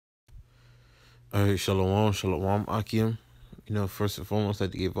All right, shalom, shalom, Akim. First and foremost, I'd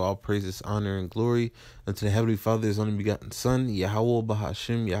like to give all praises, honor, and glory unto the Heavenly Father, His only begotten Son, Yahweh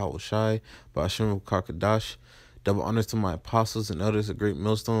Bahashim, Yahweh Shai, Bahashim Karkadash. Double honors to my apostles and others, a great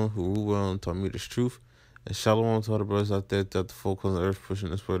millstone who rule well and taught me this truth. And shalom to all the brothers out there throughout the full corner of the earth, pushing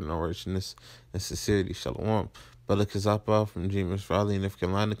this word in all righteousness and sincerity. Shalom. Brother Kazapa from GMS Raleigh in North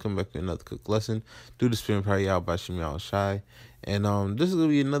Carolina, come back with another quick lesson. Do the spirit power, Yahweh Bahashim, Yahweh Shai. And this is going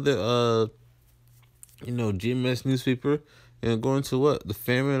to be another GMS newspaper, and going to what? The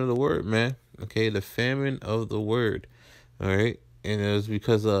famine of the word, man. Okay, the famine of the word. All right. And it was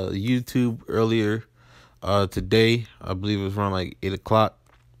because YouTube earlier today, I believe it was around like 8 o'clock,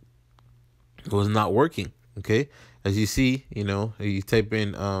 it was not working. Okay. As you see, you type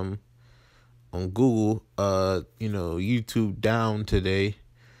in on Google, YouTube down today.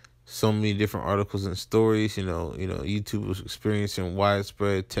 So many different articles and stories. YouTube was experiencing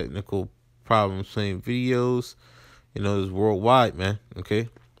widespread technical problems playing videos. It's worldwide, man. Okay.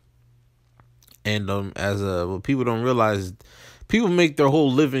 And what people don't realize, people make their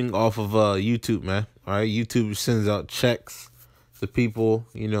whole living off of YouTube, man. All right, YouTube sends out checks to people,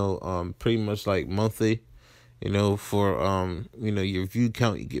 pretty much like monthly, for your view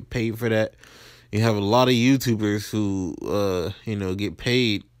count. You get paid for that. You have a lot of YouTubers who get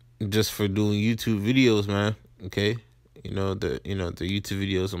paid just for doing YouTube videos, man. Okay. The YouTube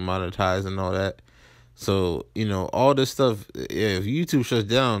videos are monetized and all that. So, all this stuff, if YouTube shuts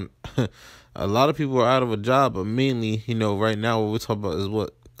down, a lot of people are out of a job, but mainly, right now what we're talking about is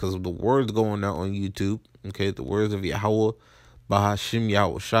what? Because of the words going out on YouTube, okay? The words of Yahweh, Bahashim,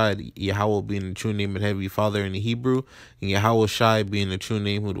 Yahweh Shai, Yahweh being the true name of Heavenly Father in the Hebrew, and Yahweh Shai being the true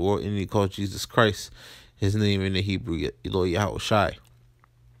name who the world enemy called Jesus Christ, his name in the Hebrew, Lord Yahweh Shai.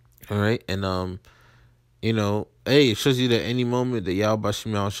 All right, and hey, it shows you that any moment that Yahweh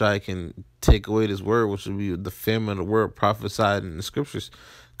Bashim Yahweh Shai can take away this word, which will be the famine of the word prophesied in the scriptures,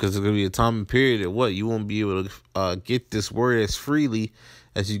 because there's going to be a time and period that you won't be able to get this word as freely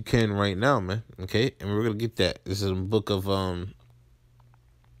as you can right now, man. Okay, and we're going to get that. This is a book of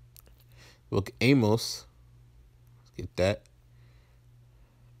Amos. Let's get that.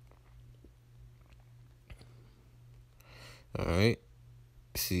 All right.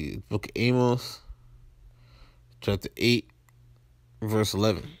 Let's see, book of Amos, chapter 8, verse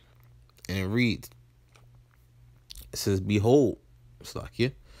 11. And it reads, it says, behold, it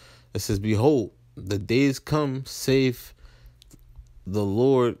says, behold, the days come, save the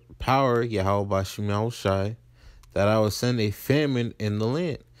Lord power, Yahweh Bashim Yahweh Shai, that I will send a famine in the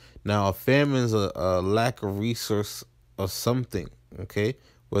land. Now, a famine is a lack of resource of something, okay?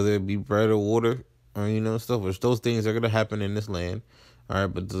 Whether it be bread or water or, stuff, which those things are going to happen in this land. All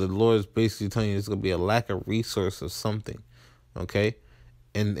right, but the Lord is basically telling you it's going to be a lack of resource of something, okay,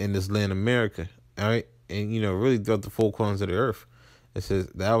 in this land, America, all right, and, really throughout the four corners of the earth. It says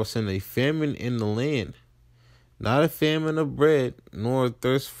that I will send a famine in the land, not a famine of bread, nor a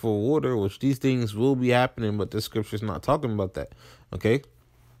thirst for water, which these things will be happening, but the scripture is not talking about that, okay?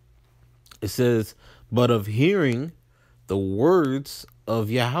 It says, but of hearing the words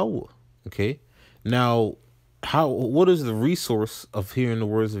of Yahweh, okay? Now, what is the resource of hearing the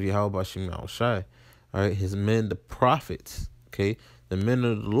words of Yahweh Bashim Yahweh Shai? All right, his men, the prophets, okay, the men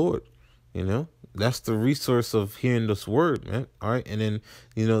of the Lord, that's the resource of hearing this word, man. All right, and then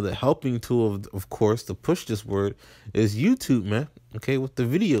the helping tool of course to push this word is YouTube, man. Okay, with the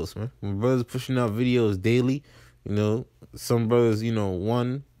videos, man. My brothers pushing out videos daily. Some brothers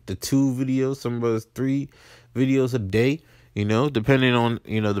 1 to 2 videos, some brothers 3 videos a day. Depending on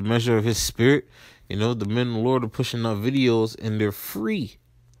the measure of his spirit. The men of the Lord are pushing out videos, and they're free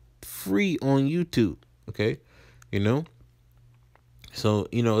on YouTube. Okay, so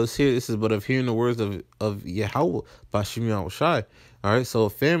it's here. This is but of hearing the words of Yahweh Bashim Yahweh Shai. All right, so a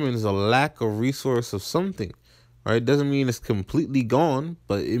famine is a lack of resource of something. All right, doesn't mean it's completely gone,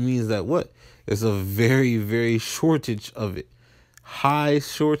 but it means that it's a very, very shortage of it. High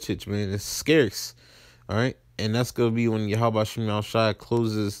shortage, man. It's scarce. All right. And that's going to be when Yahweh Bashim Yahweh Shai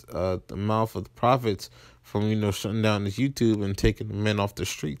closes the mouth of the prophets from, shutting down this YouTube and taking the men off the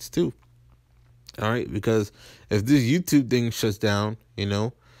streets too. All right. Because if this YouTube thing shuts down,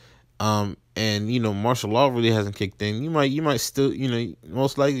 and, martial law really hasn't kicked in, you might still,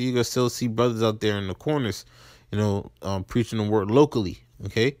 most likely you're going to still see brothers out there in the corners, preaching the word locally.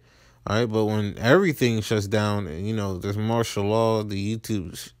 Okay. All right. But when everything shuts down and, there's martial law, the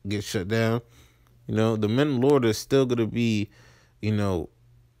YouTube gets shut down. The men of the Lord are still going to be,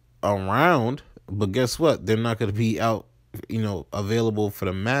 around, but guess what? They're not going to be out, available for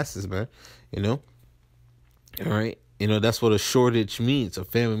the masses, man, All right. You know, that's what a shortage means. A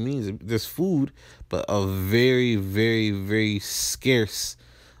famine means there's food, but a very, very, very scarce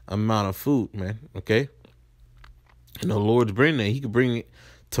amount of food, man. Okay. And the Lord's bringing that. He could bring it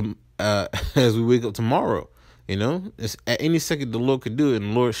to as we wake up tomorrow. You know, it's at any second the Lord could do it,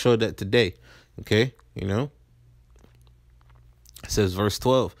 and the Lord showed that today. Okay, you know. It says verse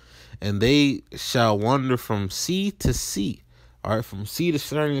 12, and they shall wander from sea to sea. All right, from sea to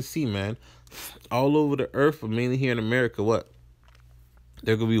shining sea, man. All over the earth, but mainly here in America, what?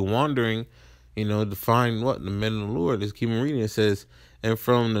 They're going to be wandering, you know, to find what? The men of the Lord. Let's keep on reading. It says, and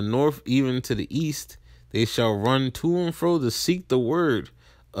from the north even to the east, they shall run to and fro to seek the word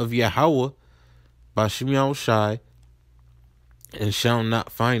of Yahweh, Bashim Yahushai, and shall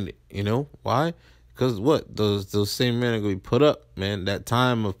not find it. You know why? Because what? Those same men are gonna be put up, man. That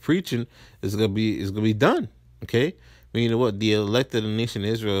time of preaching is gonna be done. Okay, meaning what? The elected nation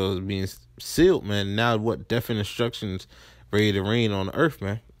Israel is being sealed, man. Now what? Death and instructions ready to reign on the earth,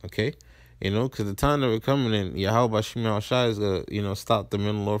 man. Okay, you know, because the time that we're coming in, Yahweh Bashim Yahushai is gonna, you know, stop the men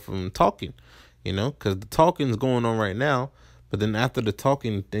of the Lord from talking. You know, because the talking is going on right now, but then after the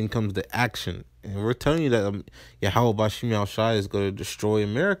talking, then comes the action. And we're telling you that Yahweh Bashim Yahushai is going to destroy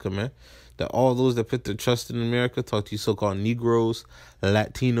America, man. That all those that put their trust in America, talk to you so-called Negroes,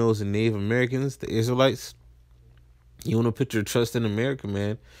 Latinos, and Native Americans, the Israelites, you want to put your trust in America,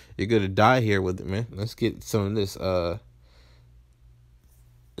 man, you're going to die here with it, man. Let's get some of this. Let's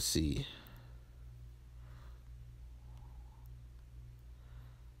see.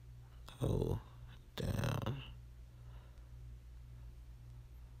 Oh, down.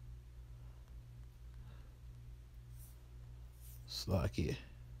 Slocky.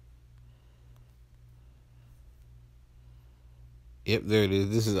 Yep, there it is.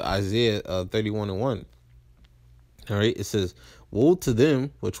 This is Isaiah 31:1. All right, it says, woe to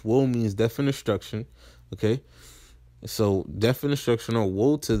them, which woe means death and destruction. Okay, so death and destruction, or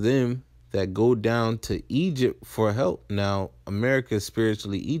woe to them that go down to Egypt for help. Now, America is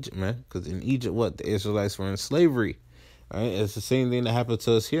spiritually Egypt, man, because in Egypt, what? The Israelites were in slavery. All right, it's the same thing that happened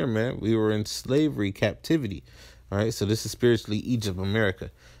to us here, man. We were in slavery, captivity. All right, so this is spiritually Egypt,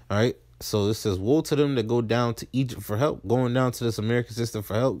 America. All right, so this says, woe to them that go down to Egypt for help. Going down to this American system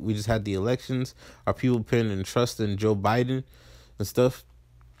for help. We just had the elections. Our people putting in trust in Joe Biden and stuff.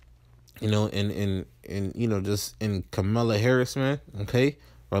 You know, and you know, just in Kamala Harris, man. Okay,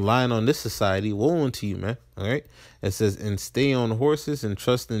 relying on this society. Woe unto you, man. All right. It says, and stay on horses and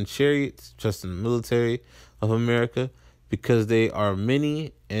trust in chariots, trust in the military of America, because they are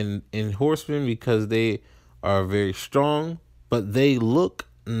many, and in horsemen because they are very strong, but they look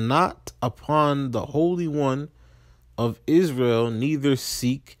not upon the Holy One of Israel, neither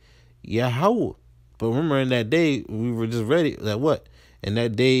seek Yahweh. But remember, in that day, we were just ready that what? In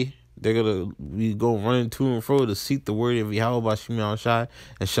that day, they're gonna be going running to and fro to seek the word of Yahweh Bashim Yahushai,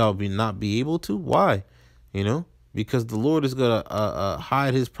 and shall not be able to. Why? You know, because the Lord is gonna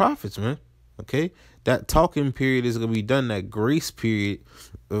hide his prophets, man. Okay, that talking period is gonna be done. That grace period,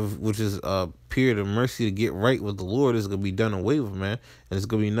 which is a period of mercy to get right with the Lord, is gonna be done away with, man. And it's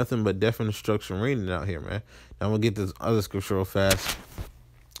gonna be nothing but death and destruction reigning out here, man. Now I'm gonna get this other scripture real fast,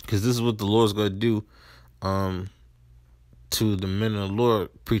 because this is what the Lord's gonna do, to the men of the Lord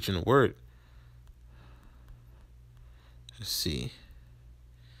preaching the word. Let's see.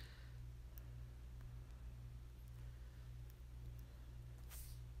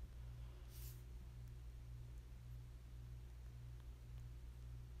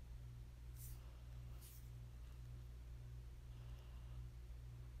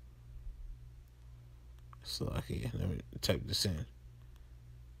 So okay, let me type this in.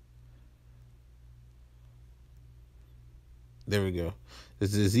 There we go.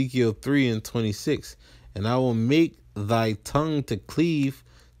 This is Ezekiel 3:26. And I will make thy tongue to cleave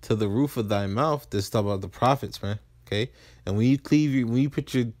to the roof of thy mouth. This is talking about the prophets, man. Okay. And when you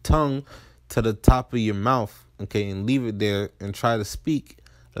put your tongue to the top of your mouth, okay, and leave it there and try to speak,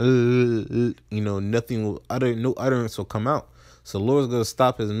 you know, nothing will no utterance will come out. So the Lord's gonna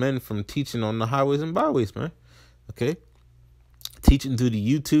stop his men from teaching on the highways and byways, man. Okay. Teaching through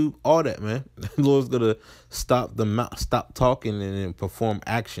the YouTube, all that, man. The Lord's gonna stop talking and perform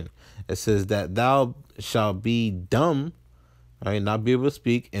action. It says that thou shalt be dumb, right, not be able to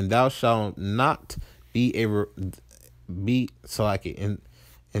speak, and thou shalt not be and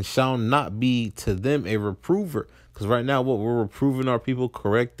shall not be to them a reprover. Because right now, what we're reproving our people,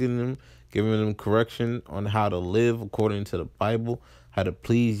 correcting them, giving them correction on how to live according to the Bible, how to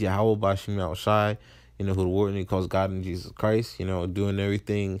please Yahweh Bashim Yahushai. You know, who the word calls God in Jesus Christ, you know, doing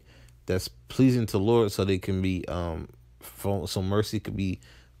everything that's pleasing to the Lord, so they can be, so mercy could be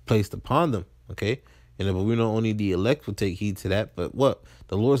placed upon them. Okay. But we know only the elect will take heed to that. But what?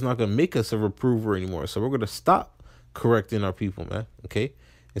 The Lord's not going to make us a reprover anymore. So we're going to stop correcting our people, man. Okay?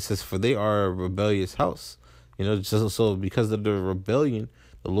 It says, for they are a rebellious house. Just so because of the rebellion,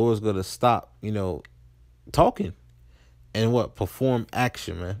 the Lord's going to stop, talking and perform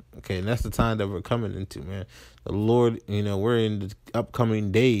action, man. Okay? And that's the time that we're coming into, man. The Lord, we're in the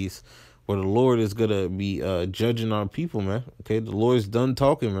upcoming days where the Lord is going to be judging our people, man. Okay? The Lord's done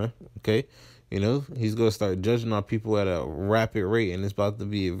talking, man. Okay? He's going to start judging our people at a rapid rate, and it's about to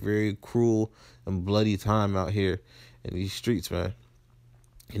be a very cruel and bloody time out here in these streets, man.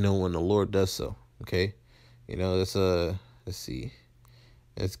 When the Lord does so, okay? Let's see.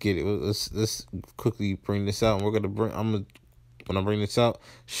 Let's get it. Let's quickly bring this out. And when I bring this out,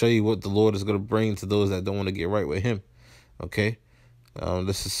 show you what the Lord is going to bring to those that don't want to get right with him, okay?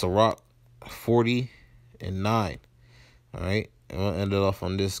 This is Sirach 40:9. All right? And we'll end it off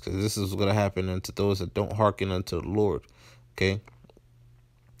on this because this is going to happen unto those that don't hearken unto the Lord. Okay?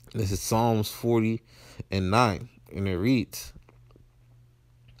 This is Psalms 40:9. And it reads,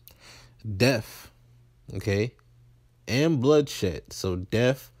 death, okay, and bloodshed. So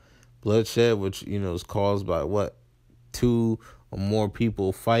death, bloodshed, which, is caused by what? 2 or more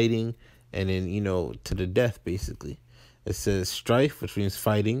people fighting, and then, to the death, basically. It says strife, which means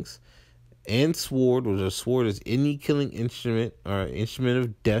fightings, and sword, which a sword is any killing instrument or instrument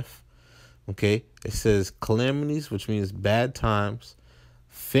of death. Okay. It says calamities, which means bad times.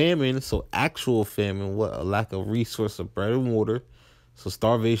 Famine, so actual famine, a lack of resource of bread and water. So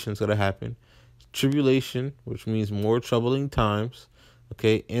starvation is going to happen. Tribulation, which means more troubling times.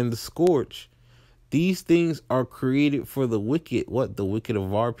 Okay. And the scourge. These things are created for the wicked. What? The wicked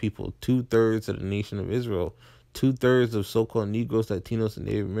of our people. 2/3 of the nation of Israel. 2/3 of so-called Negroes, Latinos, and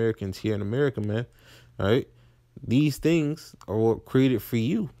Native Americans here in America, man. All right? These things are what created for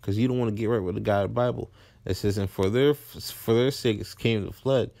you because you don't want to get right with the God of the Bible. It says, and for their sakes came the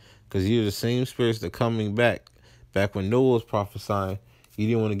flood, because you're the same spirits that coming back when Noah was prophesying. You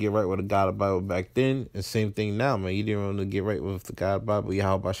didn't want to get right with the God of the Bible back then. And same thing now, man. You didn't want to get right with the God of the Bible.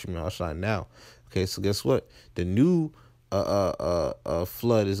 Yahweh Bashem Yahushua now. Okay, so guess what? The new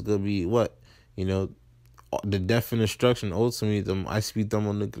flood is going to be what? The death and destruction, ultimately, them ICP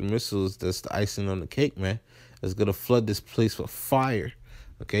thermonuclear missiles, that's the icing on the cake, man. It's going to flood this place with fire,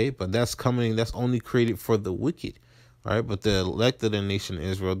 okay? But that's coming, that's only created for the wicked, all right? But the elect of the nation of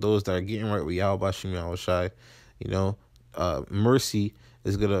Israel, those that are getting right with Yahweh Bashem Yahushai, mercy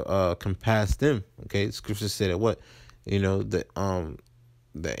is going to compass them, okay? The scripture said that what? The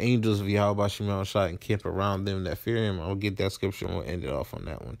angels of Yahweh Bashem Yahushai encamp around them that fear him. I'll get that scripture and we'll end it off on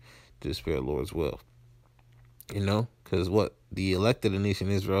that one. To the Spirit of the Lord's will. Because what? The elect of the nation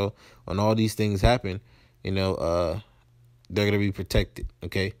Israel, when all these things happen, they're going to be protected,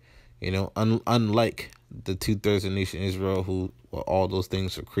 okay? Unlike the 2/3 of the nation Israel who all those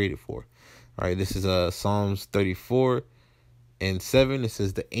things are created for. All right, this is Psalms 34:7. It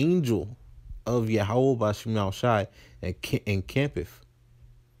says, the angel of Yahweh Bashem Yahushai encampeth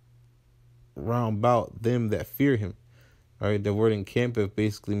round about them that fear him. All right, the word encampeth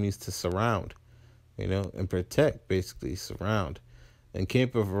basically means to surround. And protect, basically, surround. And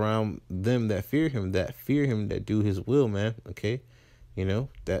campeth around them that fear him, that do his will, man, okay? And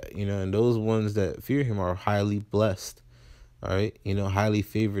those ones that fear him are highly blessed, all right? Highly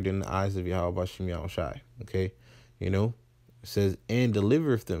favored in the eyes of Yahweh Bashem Yahushai, okay? It says, and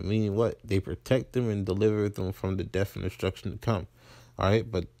delivereth them, meaning what? They protect them and deliver them from the death and destruction to come, all right?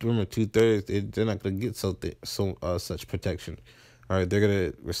 But remember, 2/3, they're not going to get such protection, all right? They're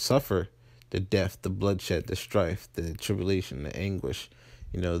going to suffer the death, the bloodshed, the strife, the tribulation, the anguish,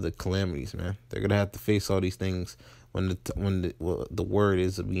 the calamities, man. They're gonna have to face all these things when the word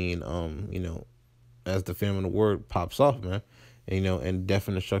is being, as the famine of the word pops off, man. And death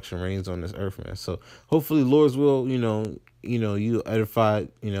and destruction reigns on this earth, man. So hopefully, Lord's will, you edified,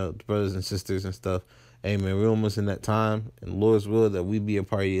 the brothers and sisters and stuff. Hey, man, we're almost in that time, and Lord's will that we be a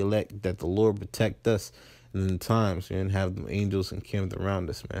part of the elect, that the Lord protect us in the times, and have the angels encamped around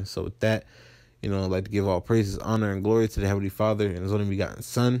us, man. So with that, I'd like to give all praises, honor, and glory to the Heavenly Father and His only begotten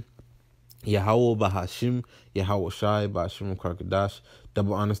Son, Yahweh Bahashim, Yahweh Shai, Bahashim Karkadash.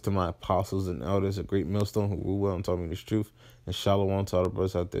 Double honors to my apostles and elders, a great millstone who rule well and taught me this truth. And shalom to all the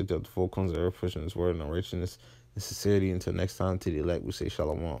brothers out there that the full comes of earth, pushing His word and righteousness and sincerity. Until next time, to the elect, we say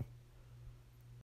shalom.